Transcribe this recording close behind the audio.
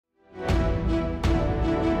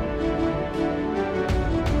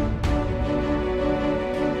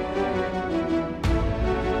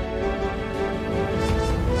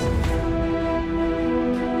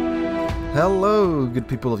Hello, good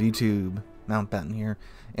people of YouTube. Mountbatten here,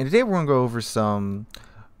 and today we're going to go over some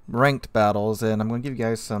ranked battles, and I'm going to give you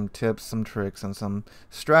guys some tips, some tricks, and some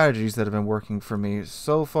strategies that have been working for me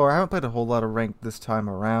so far. I haven't played a whole lot of ranked this time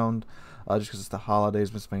around, just because it's the holidays,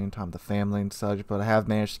 been spending time with the family and such, but I have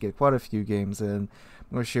managed to get quite a few games in.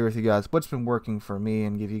 I'm going to share with you guys what's been working for me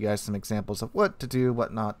and give you guys some examples of what to do,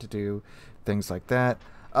 what not to do, things like that.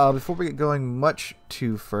 Before we get going much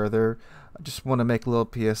too further, I just want to make a little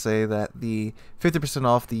PSA that the 50%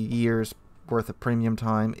 off the year's worth of premium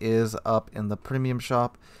time is up in the premium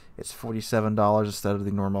shop. It's $47 instead of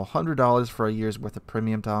the normal $100 for a year's worth of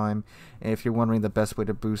premium time. And if you're wondering the best way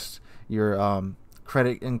to boost your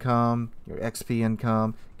credit income, your XP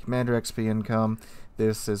income, Commander XP income,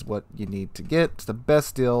 this is what you need to get. It's the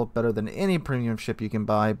best deal, better than any premium ship you can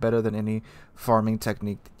buy, better than any farming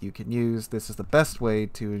technique that you can use. This is the best way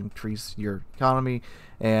to increase your economy,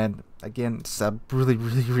 and again, it's a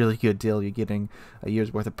really good deal. You're getting a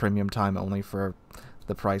year's worth of premium time only for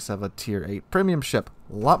the price of a tier 8 premium ship.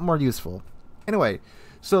 A lot more useful. Anyway,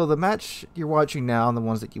 so the match you're watching now and the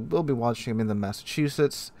ones that you will be watching in the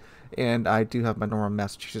Massachusetts, and I do have my normal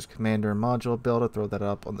Massachusetts Commander and module build. I'll throw that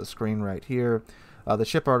up on the screen right here. The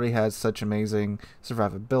ship already has such amazing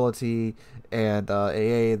survivability and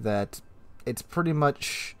AA that it's pretty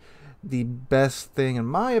much the best thing, in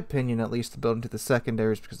my opinion at least, to build into the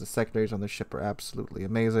secondaries, because the secondaries on the ship are absolutely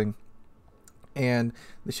amazing. And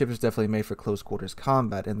the ship is definitely made for close quarters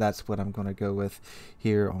combat, and that's what I'm going to go with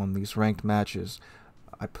here on these ranked matches.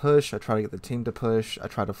 I push, I try to get the team to push, I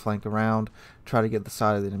try to flank around, try to get the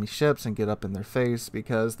side of the enemy ships and get up in their face,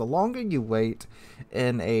 because the longer you wait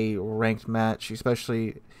in a ranked match,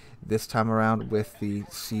 especially this time around with the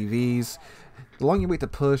CVs, the longer you wait to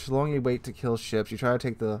push, the longer you wait to kill ships, you try to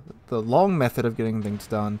take the long method of getting things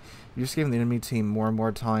done, you're just giving the enemy team more and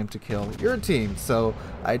more time to kill your team. So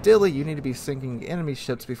ideally you need to be sinking enemy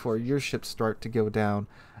ships before your ships start to go down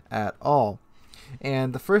at all.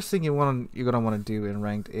 And the first thing you're going to want to do in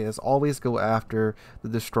ranked is always go after the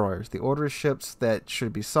destroyers. The order of ships that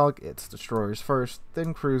should be sunk, it's destroyers first,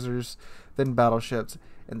 then cruisers, then battleships.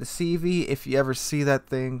 And the CV, if you ever see that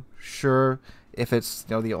thing, sure, if it's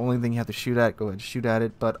the only thing you have to shoot at, go ahead and shoot at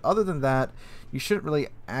it. But other than that, you shouldn't really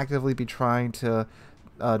actively be trying to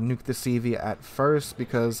nuke the CV at first,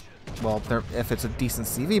 because, well, if it's a decent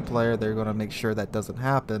CV player, they're going to make sure that doesn't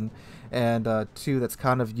happen. And two, that's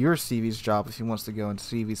kind of your CV's job. If he wants to go and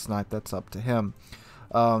CV snipe, that's up to him.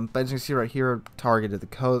 But as you can see right here, targeted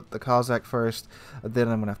the Cossack first, then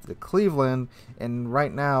I'm going after the Cleveland, and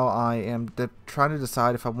right now I am trying to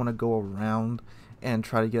decide if I want to go around and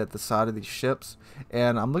try to get at the side of these ships.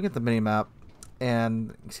 And I'm looking at the minimap,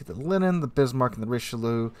 and you see the Linen, the Bismarck, and the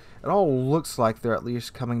Richelieu. It all looks like they're at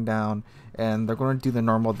least coming down, and they're going to do the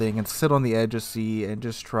normal thing and sit on the edge of sea and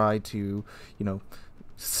just try to,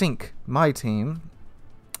 sink my team.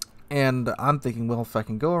 And I'm thinking, well, if I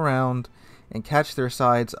can go around and catch their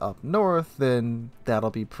sides up north, then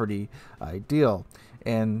that'll be pretty ideal.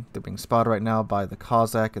 And they're being spotted right now by the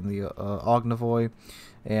Cossack and the Ognivoy.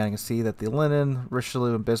 And I can see that the Linen,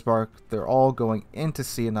 Richelieu, and Bismarck, they're all going into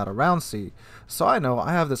sea and not around sea. So I know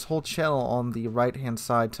I have this whole channel on the right-hand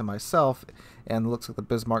side to myself, and it looks like the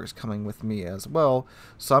Bismarck is coming with me as well.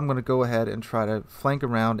 So I'm going to go ahead and try to flank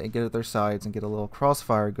around and get at their sides and get a little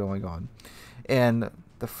crossfire going on. And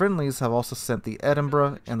the friendlies have also sent the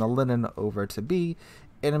Edinburgh and the Linen over to B.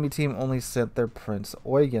 Enemy team only sent their Prince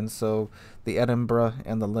Eugen, so the Edinburgh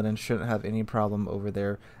and the Linen shouldn't have any problem over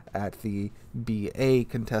there at the BA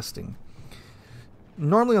contesting.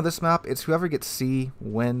 Normally on this map, it's whoever gets C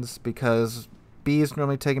wins, because B is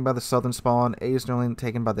normally taken by the southern spawn, A is normally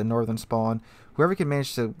taken by the northern spawn. Whoever can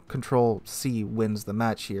manage to control C wins the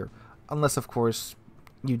match here, unless of course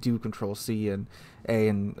you do control C and A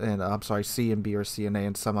and I'm sorry, C and B or C and A,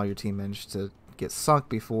 and somehow your team managed to get sunk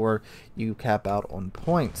before you cap out on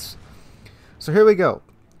points. So here we go.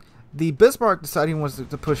 The Bismarck decided he wants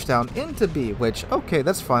to push down into B, which, okay,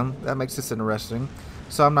 that's fine. That makes this interesting.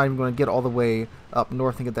 So I'm not even going to get all the way up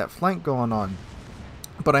north and get that flank going on.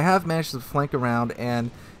 But I have managed to flank around, and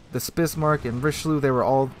the Bismarck and Richelieu, they were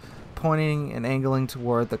all pointing and angling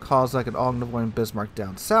toward the Cossack and Ognivoy and Bismarck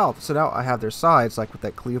down south. So now I have their sides, like with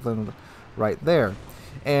that Cleveland right there.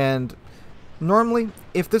 And normally,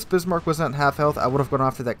 if this Bismarck wasn't at half health, I would have gone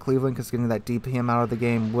after that Cleveland, because getting that DPM out of the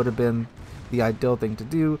game would have been the ideal thing to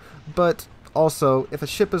do. But also, if a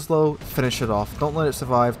ship is low, finish it off. Don't let it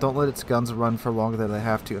survive. Don't let its guns run for longer than they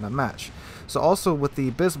have to in a match. So also with the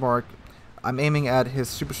Bismarck, I'm aiming at his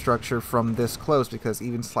superstructure from this close, because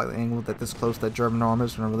even slightly angled at this close, that German armor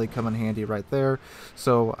is going to really come in handy right there.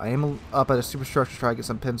 So I aim up at a superstructure, try to get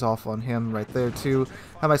some pins off on him right there too.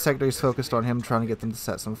 Have my secondaries focused on him, trying to get them to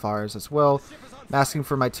set some fires as well. I'm asking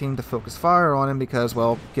for my team to focus fire on him because,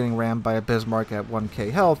 well, getting rammed by a Bismarck at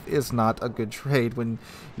 1k health is not a good trade when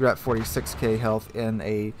you're at 46k health in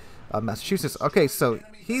a Massachusetts. Okay, so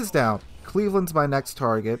he's down. Cleveland's my next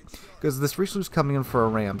target, because this Richelieu's coming in for a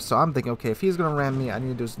ram. So I'm thinking, okay, if he's going to ram me, I need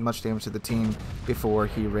to do as much damage to the team before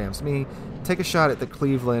he rams me. Take a shot at the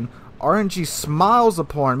Cleveland. RNG smiles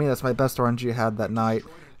upon me. That's my best RNG I had that night.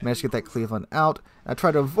 Managed to get that Cleveland out. I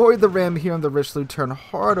try to avoid the ram here on the Richelieu. Turn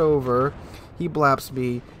hard over. He blaps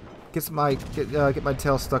me. Get my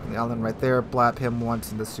tail stuck in the island right there. Blap him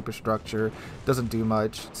once in the superstructure. Doesn't do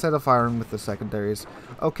much. Set a firing with the secondaries.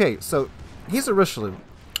 Okay, so he's a Richelieu.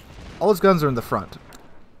 All his guns are in the front.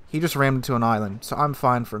 He just rammed into an island, so I'm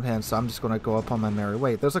fine from him, so I'm just going to go up on my merry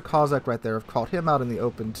way. There's a Cossack right there. I've caught him out in the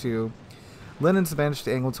open, too. Lenin's managed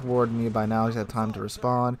to angle toward me by now. He's had time to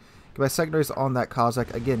respond. Get my secondaries on that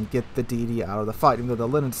Cossack. Again, get the DD out of the fight. Even though the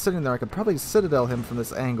Lenin's sitting there, I could probably Citadel him from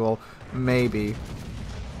this angle. Maybe.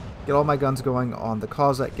 Get all my guns going on the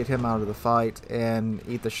Cossack, get him out of the fight, and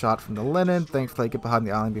eat the shot from the Lenin. Thankfully, I get behind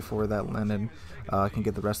the island before that Lenin can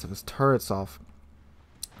get the rest of his turrets off.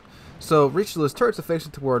 So, Richelieu's turrets are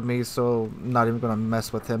facing toward me, so I'm not even going to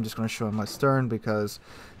mess with him. Just going to show him my stern, because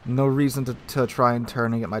no reason to try and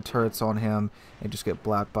turn and get my turrets on him and just get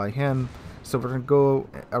blapped by him. So we're going to go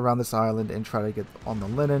around this island and try to get on the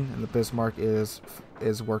Lenin, and the Bismarck is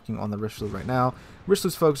working on the Richelieu right now.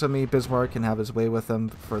 Richelieu's focused on me. Bismarck can have his way with him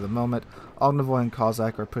for the moment. Ognevoy and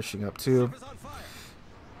Cossack are pushing up too.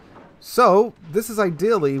 So, this is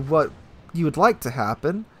ideally what you would like to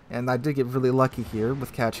happen. And I did get really lucky here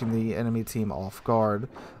with catching the enemy team off guard.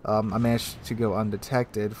 I managed to go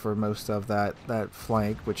undetected for most of that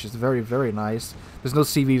flank, which is very, very nice. There's no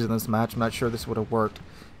CVs in this match. I'm not sure this would have worked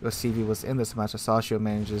if a CV was in this match. Asashio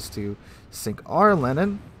manages to sink our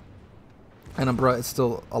Lenin. And Umbra is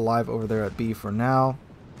still alive over there at B for now.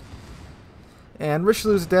 And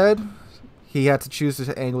Richelieu's dead. He had to choose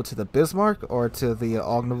to angle to the Bismarck or to the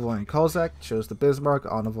Ognevoy and Cossack. Chose the Bismarck.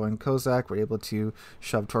 Ognevoy and Cossack were able to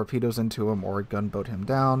shove torpedoes into him or gunboat him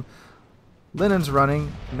down. Lenin's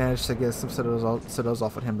running. Managed to get some citadels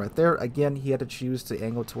off on him right there. Again, he had to choose to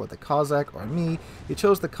angle toward the Cossack or me. He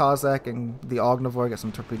chose the Cossack, and the Ognevoy got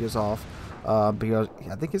some torpedoes off. Because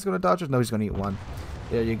I think he's going to dodge it. No, he's going to eat one.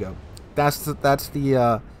 There you go. That's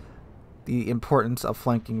the importance of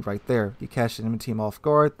flanking right there. You catch the enemy team off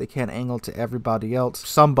guard, they can't angle to everybody else.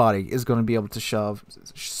 Somebody is going to be able to shove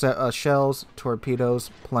shells,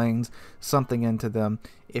 torpedoes, planes, something into them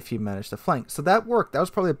if you manage to flank. So that worked. That was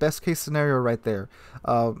probably the best case scenario right there.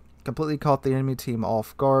 Completely caught the enemy team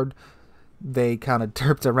off guard. They kind of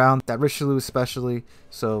derped around, that Richelieu especially,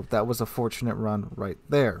 so that was a fortunate run right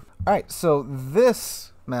there. Alright, so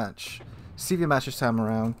this match, CV match this time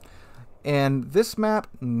around, and this map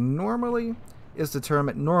normally is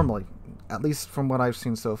determined, at least from what I've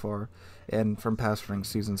seen so far, and from past ranked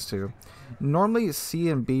seasons too. Normally C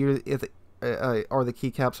and B are the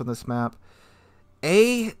keycaps on this map.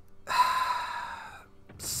 A,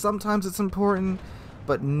 sometimes it's important,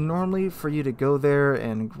 but normally for you to go there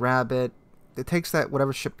and grab it, it takes that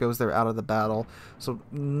whatever ship goes there out of the battle. So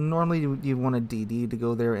normally you want a DD to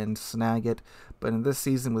go there and snag it. But in this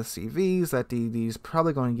season with CVs, that DD is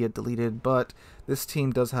probably going to get deleted. But this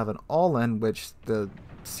team does have an all-in, which the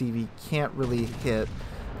CV can't really hit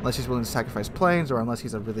unless he's willing to sacrifice planes or unless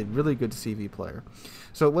he's a really, really good CV player.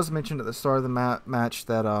 So it was mentioned at the start of the match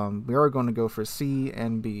that we are going to go for C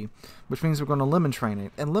and B, which means we're going to lemon train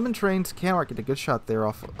it. And lemon trains can get a good shot there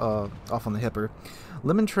off on the hipper.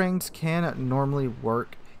 Lemon trains can normally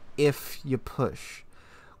work if you push.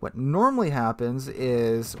 What normally happens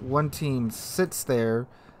is one team sits there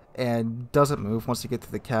and doesn't move once you get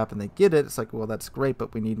to the cap and they get it. It's like, well, that's great,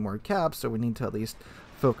 but we need more caps, so we need to at least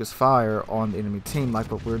focus fire on the enemy team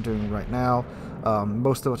like what we're doing right now.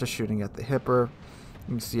 Most of us are shooting at the hipper.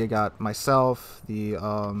 You can see I got myself,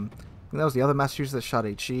 that was the other Massachusetts that shot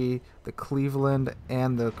HE, the Cleveland,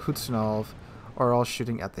 and the Kutsunov are all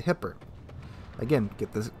shooting at the hipper. Again,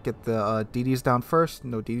 get the DDs down first.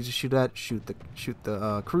 No DDs to shoot at. Shoot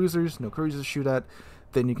the cruisers. No cruisers to shoot at.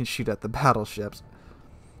 Then you can shoot at the battleships.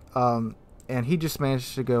 And he just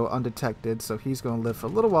managed to go undetected, so he's going to live for a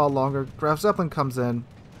little while longer. Graf Zeppelin comes in.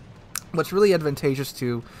 What's really advantageous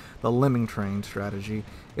to the lemming train strategy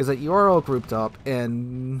is that you are all grouped up,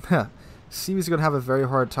 and CV's going to have a very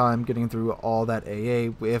hard time getting through all that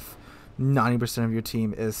AA if 90% of your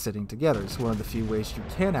team is sitting together. It's one of the few ways you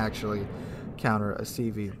can actually counter a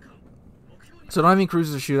CV. So don't have any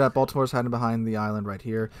cruisers to shoot at. Baltimore's hiding behind the island right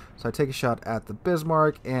here. So I take a shot at the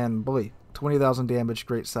Bismarck, and boy, 20,000 damage.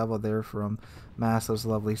 Great salvo there from Mass, those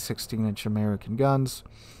lovely 16-inch American guns.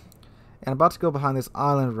 And I'm about to go behind this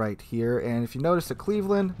island right here. And if you notice that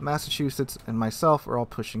Cleveland, Massachusetts, and myself are all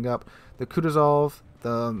pushing up. The Kutuzov,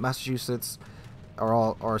 the Massachusetts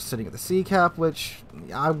are sitting at the sea cap, which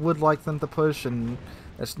I would like them to push, and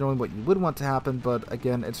that's knowing what you would want to happen. But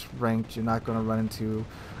again, it's ranked. You're not going to run into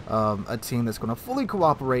a team that's going to fully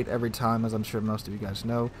cooperate every time, as I'm sure most of you guys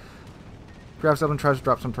know. Graf Zeppelin tries to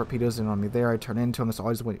drop some torpedoes in on me there. I turn into him. That's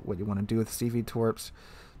always what you want to do with CV torps.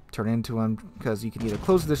 Turn into them, because you can either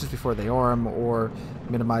close the distance before they arm or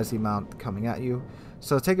minimize the amount coming at you.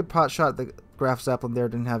 So take a pot shot. The Graf Zeppelin there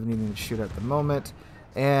didn't have anything to shoot at the moment,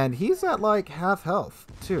 and he's at like half health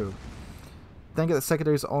too. Then get the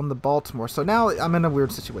secondaries on the Baltimore. So now I'm in a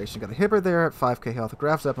weird situation. Got the Hipper there at 5k health, a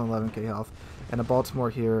Graf Zeppelin 11k health, and a Baltimore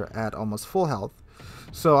here at almost full health.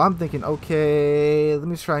 So I'm thinking, okay, let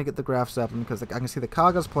me try and get the Graf Zeppelin, because I can see the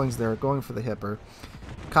Kaga's planes there going for the Hipper.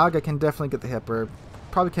 Kaga can definitely get the Hipper.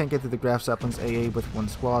 Probably can't get through the Graf Zeppelin's AA with one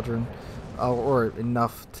squadron, or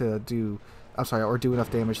enough to do, or do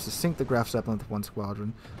enough damage to sink the Graf Zeppelin with one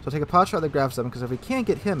squadron. So I'll take a pot shot at the Graf Zeppelin, because if we can't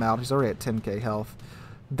get him out, he's already at 10k health.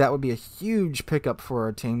 That would be a huge pickup for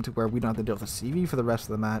our team, to where we don't have to deal with a CV for the rest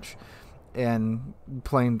of the match, and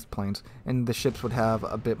planes, and the ships would have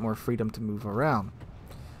a bit more freedom to move around.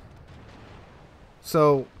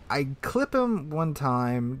 So I clip him one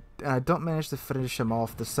time, and I don't manage to finish him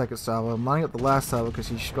off the second salvo. I'm lining up the last salvo because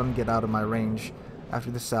he's going to get out of my range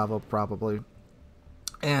after the salvo probably.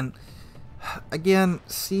 And again,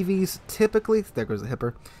 CVs typically, there goes the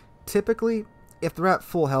Hipper, typically if they're at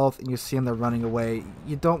full health and you see them, they're running away,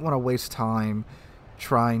 you don't want to waste time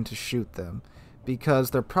trying to shoot them, because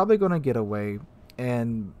they're probably going to get away,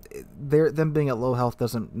 and them being at low health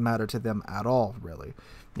doesn't matter to them at all, really.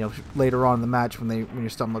 You know, later on in the match, when you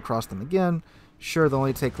stumble across them again, sure, they'll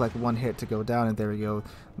only take like one hit to go down, and there you go.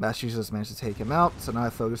 Massachusetts managed to take him out, so now I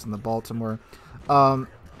focus on the Baltimore.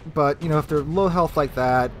 But, you know, if they're low health like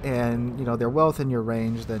that, and, you know, they're well within your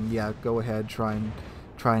range, then yeah, go ahead, try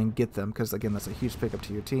and get them, because again, that's a huge pickup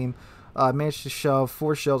to your team. I managed to shove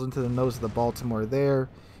 4 shells into the nose of the Baltimore there.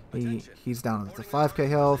 He's down to 5k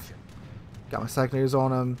health. Got my secondaries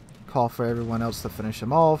on him. Call for everyone else to finish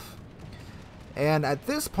him off. And at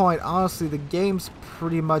this point, honestly, the game's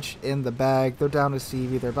pretty much in the bag. They're down to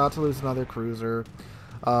CV. They're about to lose another cruiser.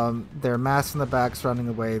 They're massed in the back, running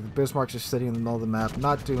away. The Bismarck's just sitting in the middle of the map,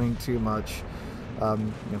 not doing too much.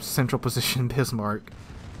 You know, central position Bismarck.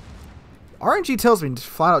 RNG tells me,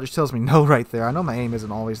 flat out just tells me no right there. I know my aim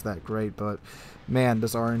isn't always that great, but man,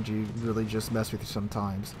 does RNG really just mess with you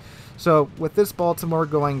sometimes. So with this Baltimore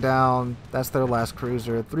going down, that's their last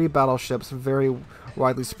cruiser. 3 battleships, very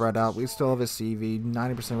widely spread out. We still have a CV,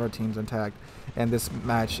 90% of our team's intact, and this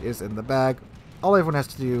match is in the bag. All everyone has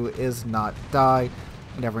to do is not die,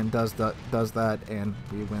 and everyone does that, and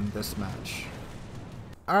we win this match.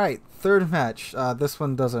 Alright, third match. This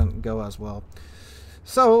one doesn't go as well.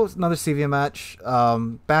 So, another CV match,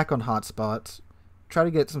 back on hotspot. Try to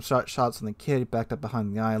get some shots on the kid, backed up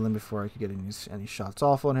behind the island before I could get any shots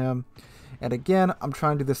off on him. And again, I'm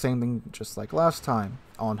trying to do the same thing just like last time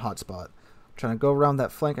on hotspot. I'm trying to go around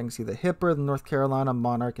that flank. I can see the Hipper, the North Carolina,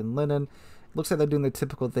 Monarch, and Lennon. Looks like they're doing the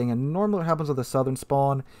typical thing, and normally what happens with the southern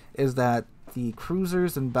spawn is that the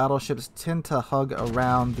cruisers and battleships tend to hug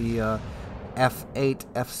around the F8,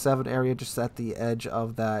 F7 area just at the edge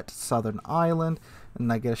of that southern island,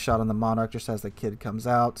 and I get a shot on the Monarch just as the kid comes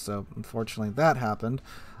out, so unfortunately that happened.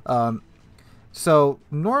 So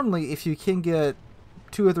normally if you can get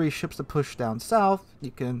 2 or 3 ships to push down south,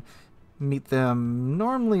 you can meet them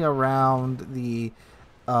normally around the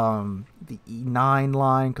E9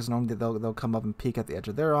 line, because normally they'll come up and peek at the edge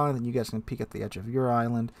of their island, and you guys can peek at the edge of your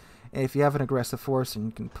island. And if you have an aggressive force and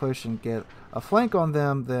you can push and get a flank on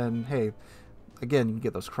them, then hey, again, you can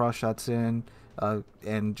get those cross shots in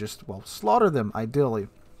and just, well, slaughter them ideally.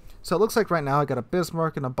 So it looks like right now I got a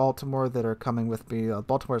Bismarck and a Baltimore that are coming with me.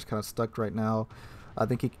 Baltimore's kind of stuck right now. I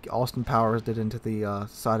think Austin Powers did into the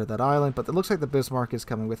side of that island, but it looks like the Bismarck is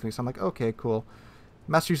coming with me. So I'm like, okay, cool.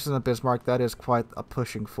 Massachusetts and the Bismarck, that is quite a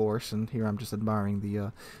pushing force, and here I'm just admiring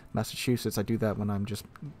the Massachusetts. I do that when I'm just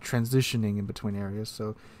transitioning in between areas.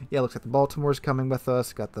 So yeah, it looks like the Baltimore's coming with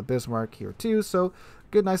us. Got the Bismarck here too, so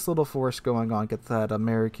good, nice little force going on. Get that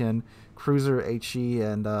American cruiser HE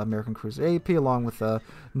and American cruiser AP, along with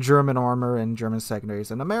German armor and German secondaries,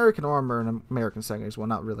 and American armor and American secondaries. Well,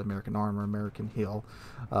 not really American armor, American heel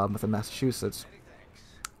with the Massachusetts.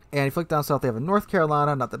 And if you look down south, they have a North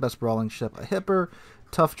Carolina, not the best brawling ship, a Hipper,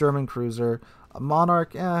 tough German cruiser, A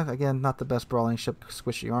Monarch, again, not the best brawling ship,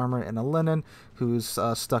 squishy armor, and a Lenin, who's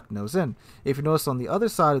stuck nose in. If you notice on the other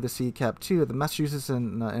side of the sea cap too, the Massachusetts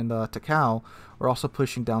and Takao are also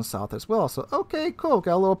pushing down south as well. So, okay, cool,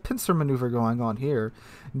 got a little pincer maneuver going on here.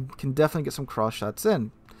 Can definitely get some cross shots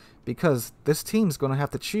in, because this team's going to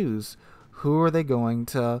have to choose who are they going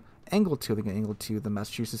to angle to. They're going to angle to the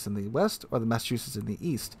Massachusetts in the west or the Massachusetts in the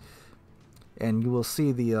east. And you will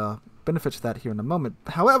see the benefits of that here in a moment.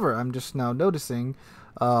 However, I'm just now noticing,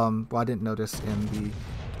 well, I didn't notice in the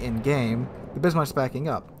in-game, the Bismarck's backing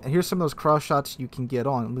up. And here's some of those cross shots you can get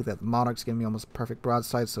on. Look at that, the Monarch's giving me almost perfect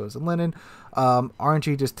broadside, so is the Lenin.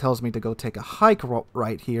 RNG just tells me to go take a hike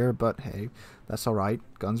right here, but hey, that's alright.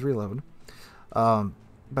 Guns reload.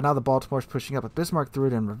 But now the Baltimore's pushing up, but Bismarck threw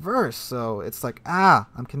it in reverse, so it's like,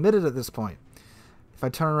 I'm committed at this point. If I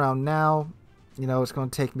turn around now, you know, it's going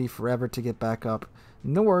to take me forever to get back up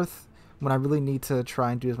north when I really need to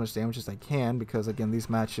try and do as much damage as I can, because, again, these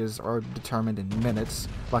matches are determined in minutes,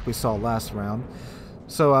 like we saw last round.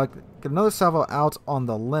 So, get another salvo out on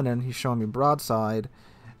the Lenin. He's showing me broadside,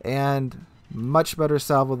 and much better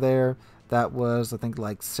salvo there. That was, I think,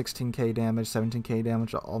 like 16k damage, 17k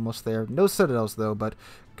damage, almost there. No citadels, though, but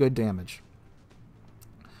good damage.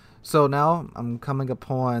 So now I'm coming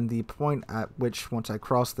upon the point at which, once I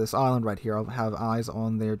cross this island right here, I'll have eyes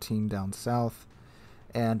on their team down south.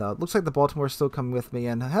 And looks like the Baltimore's still coming with me.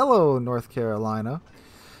 And hello, North Carolina.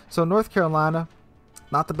 So North Carolina,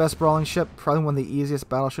 not the best brawling ship, probably one of the easiest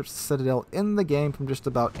battleships Citadel in the game from just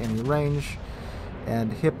about any range.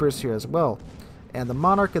 And Hippers here as well. And the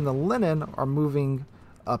Monarch and the Lenin are moving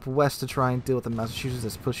up west to try and deal with the Massachusetts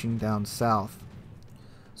that's pushing down south.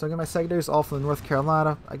 So again, my secondaries all from North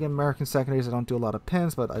Carolina. Again, American secondaries, I don't do a lot of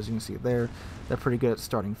pins, but as you can see there, they're pretty good at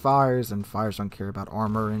starting fires, and fires don't care about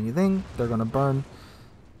armor or anything. They're going to burn.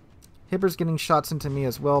 Hipper's getting shots into me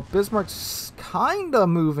as well. Bismarck's kind of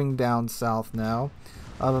moving down south now.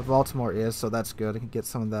 But Baltimore is, so that's good. I can get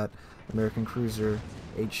some of that American cruiser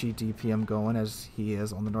HE DPM going as he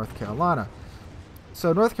is on the North Carolina.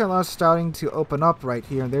 So North Carolina's starting to open up right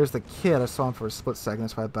here, and there's the kid. I saw him for a split second,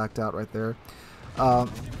 that's why I backed out right there. So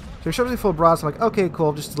he shows me full broad, so I'm like, okay,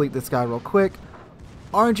 cool, just delete this guy real quick.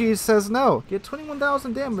 RNG says no. Get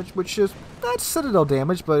 21,000 damage, which is, that's Citadel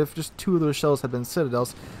damage, but if just 2 of those shells had been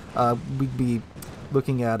Citadels, we'd be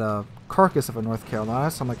looking at a carcass of a North Carolina.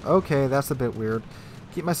 So I'm like, okay, that's a bit weird.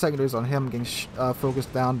 Keep my secondaries on him, getting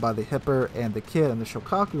focused down by the Hipper and the kid and the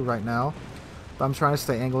Shokaku right now. But I'm trying to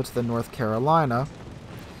stay angled to the North Carolina.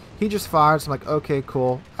 He just fired, so I'm like, okay,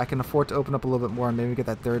 cool. I can afford to open up a little bit more and maybe get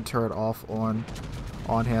that third turret off on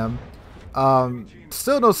him.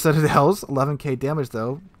 Still no Citadels. 11k damage,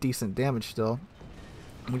 though. Decent damage still.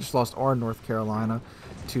 We just lost our North Carolina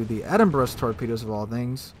to the Edinburgh's torpedoes of all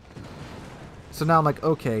things. So now I'm like,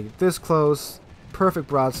 okay, this close. Perfect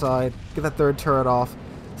broadside. Get that third turret off.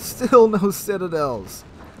 Still no Citadels.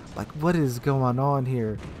 Like, what is going on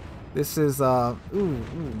here? This is, I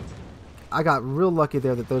got real lucky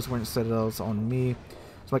there that those weren't Citadels on me.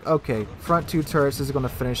 It's like, okay, front 2 turrets, this is going to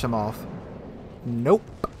finish him off. Nope.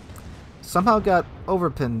 Somehow got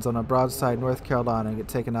overpins on a broadside North Carolina and get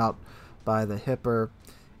taken out by the Hipper.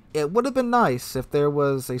 It would have been nice if there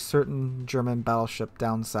was a certain German battleship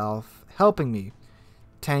down south helping me.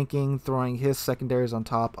 Tanking, throwing his secondaries on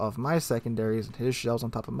top of my secondaries and his shells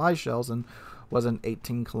on top of my shells, and wasn't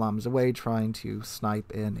 18 kilometers away trying to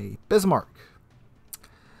snipe in a Bismarck.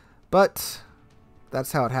 But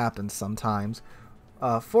that's how it happens sometimes.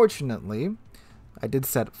 Fortunately, I did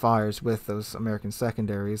set fires with those American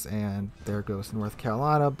secondaries, and there goes North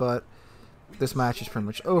Carolina, but this match is pretty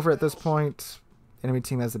much over at this point. Enemy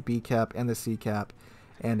team has the B cap and the C cap,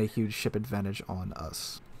 and a huge ship advantage on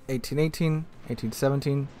us. 1818,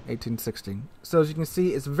 1817, 1816. So as you can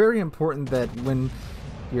see, it's very important that when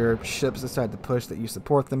your ships decide to push that you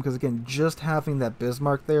support them, because again, just having that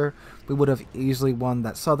Bismarck there, we would have easily won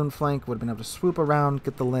that southern flank, would have been able to swoop around,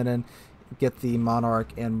 get the Lenin, get the Monarch,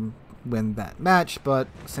 and win that match. But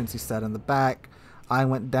since he sat in the back, I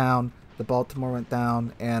went down, the Baltimore went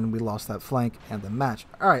down, and we lost that flank and the match.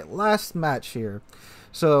 Alright, last match here.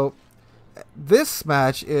 So this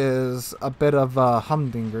match is a bit of a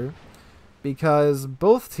humdinger, because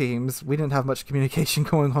both teams, we didn't have much communication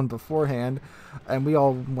going on beforehand, and we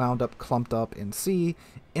all wound up clumped up in C.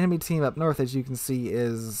 Enemy team up north, as you can see,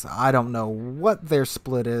 is, I don't know what their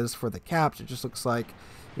split is for the caps. It just looks like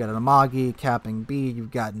you got an Amagi capping B,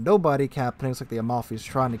 you've got nobody capping, it looks like the Amalfi's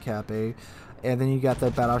trying to cap A, and then you got the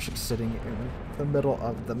battleship sitting in the middle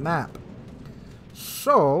of the map.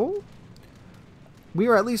 So we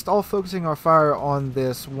are at least all focusing our fire on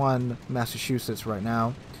this one Massachusetts right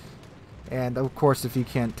now. And of course, if you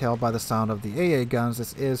can't tell by the sound of the AA guns,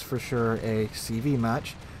 this is for sure a CV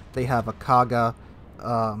match. They have a Kaga,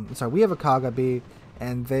 sorry, we have a Kaga B,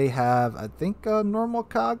 and they have, I think, a normal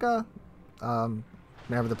Kaga.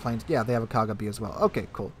 Whenever the planes, yeah, they have a Kaga B as well. Okay,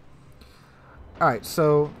 cool. All right,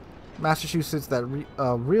 so Massachusetts, that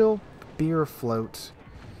real beer float.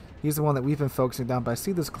 He's the one that we've been focusing down. But I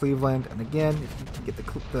see this Cleveland, and again, if you can get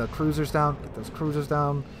the cruisers down, get those cruisers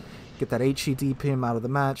down. Get that HEDPM out of the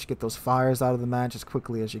match. Get those fires out of the match as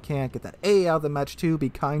quickly as you can. Get that A out of the match too. Be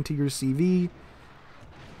kind to your CV.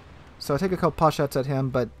 So I take a couple pot shots at him,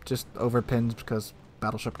 but just over pins because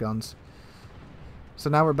battleship guns. So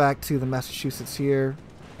now we're back to the Massachusetts here.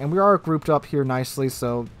 And we are grouped up here nicely,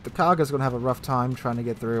 so the Kaga's going to have a rough time trying to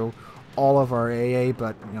get through all of our AA,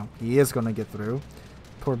 but, you know, he is going to get through.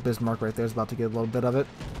 Poor Bismarck right there is about to get a little bit of it.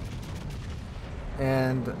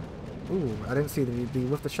 And... ooh, I didn't see that he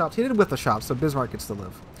whiffed the shots. He did whiff the shots, so Bismarck gets to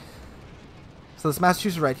live. So this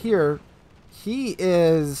Massachusetts right here, he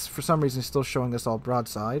is, for some reason, still showing us all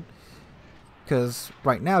broadside. Because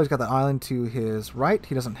right now he's got the island to his right.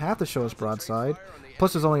 He doesn't have to show us broadside.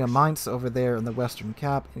 Plus there's only a mines over there in the western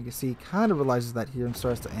cap. And you can see he kind of realizes that here and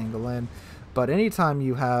starts to angle in. But anytime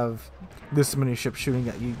you have this many ships shooting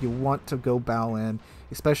at you, you want to go bow in.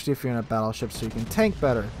 Especially if you're in a battleship so you can tank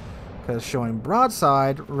better. Because showing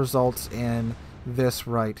broadside results in this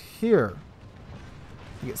right here.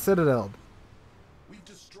 You get citadeled.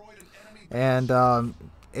 And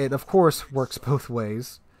it, of course, works both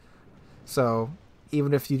ways. So,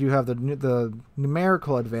 even if you do have the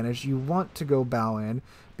numerical advantage, you want to go bow in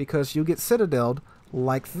because you get citadeled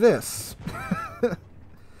like this.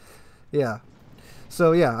 Yeah.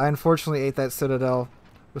 So, yeah, I unfortunately ate that citadel.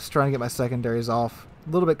 Was trying to get my secondaries off. A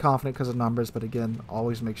little bit confident because of numbers, but again,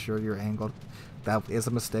 always make sure you're angled. That is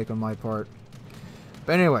a mistake on my part.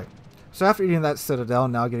 But anyway, so after eating that citadel,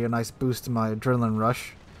 now getting a nice boost in my adrenaline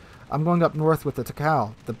rush, I'm going up north with the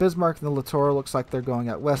Takao. The Bismarck and the Littoral looks like they're going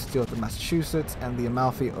out west to deal with the Massachusetts, and the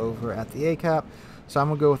Amalfi over at the ACAP. So I'm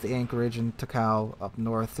going to go with the Anchorage and Takao up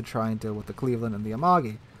north to try and deal with the Cleveland and the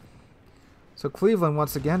Amagi. So Cleveland,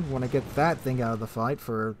 once again, want to get that thing out of the fight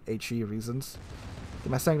for HE reasons. Get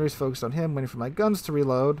my secondaries focused on him, waiting for my guns to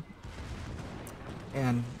reload.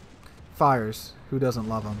 And fires. Who doesn't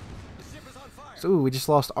love them? So, ooh, we just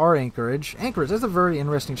lost our Anchorage. Anchorage, that's a very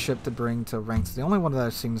interesting ship to bring to ranks. The only one that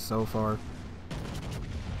I've seen so far.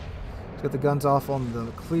 Let's get the guns off on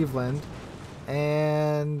the Cleveland.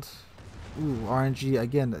 And... ooh, RNG,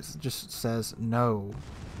 again, that just says no.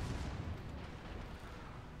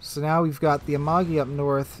 So now we've got the Amagi up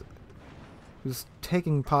north, who's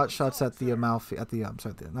taking pot shots at the Amalfi, at the,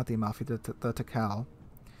 sorry, not the Amalfi, the Takao.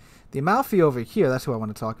 The Amalfi over here, that's who I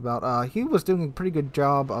want to talk about. He was doing a pretty good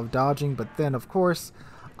job of dodging, but then, of course,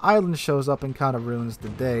 Island shows up and kind of ruins the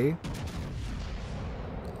day.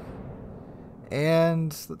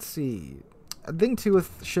 And, let's see. A thing, too,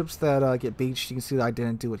 with ships that get beached, you can see that I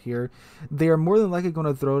didn't do it here. They are more than likely going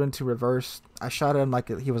to throw it into reverse. I shot at him like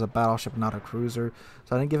he was a battleship, not a cruiser,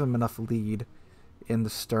 so I didn't give him enough lead in the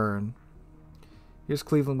stern. Here's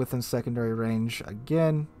Cleveland within secondary range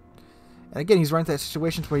again. And again, he's running into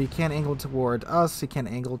situations where he can't angle toward us, he can't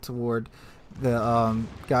angle toward the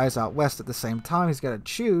guys out west at the same time. He's got to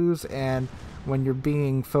choose, and when you're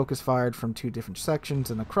being focus fired from two different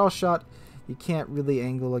sections in a cross shot, you can't really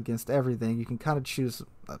angle against everything. You can kind of choose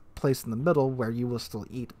a place in the middle where you will still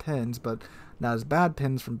eat pins, but not as bad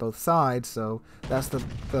pins from both sides, so that's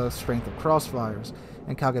the strength of crossfires.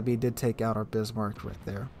 And Kagabi did take out our Bismarck right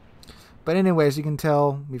there. But anyways, you can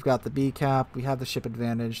tell we've got the B cap, we have the ship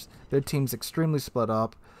advantage, their team's extremely split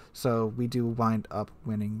up, so we do wind up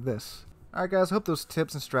winning this. Alright guys, I hope those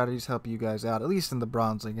tips and strategies help you guys out, at least in the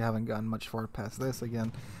Bronze League. I haven't gotten much far past this,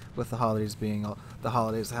 again, with the holidays being, the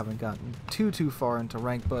holidays I haven't gotten too far into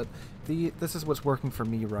rank, but this is what's working for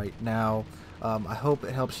me right now. I hope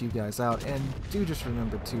it helps you guys out, and do just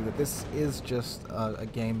remember too that this is just a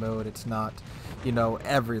game mode. It's not, you know,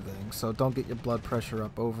 everything, so don't get your blood pressure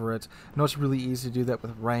up over it. I know it's really easy to do that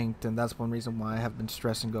with ranked, and that's one reason why I have been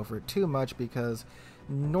stressing over it too much, because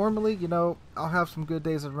normally, you know, I'll have some good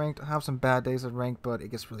days at ranked, I'll have some bad days at ranked, but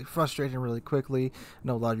it gets really frustrating really quickly. I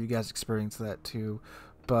know a lot of you guys experience that too,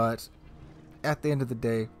 but at the end of the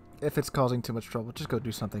day, if it's causing too much trouble, just go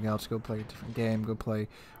do something else. Go play a different game. Go play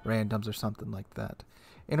randoms or something like that.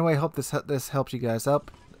 Anyway, I hope this helps you guys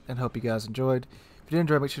up, and hope you guys enjoyed. If you did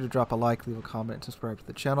enjoy, make sure to drop a like, leave a comment, and subscribe to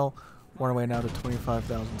the channel. We're on our way now to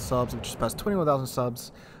 25,000 subs. We just passed 21,000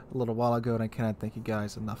 subs a little while ago, and I cannot thank you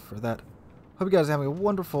guys enough for that. Hope you guys are having a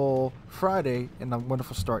wonderful Friday and a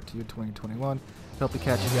wonderful start to your 2021. Hope to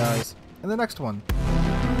catch you guys in the next one.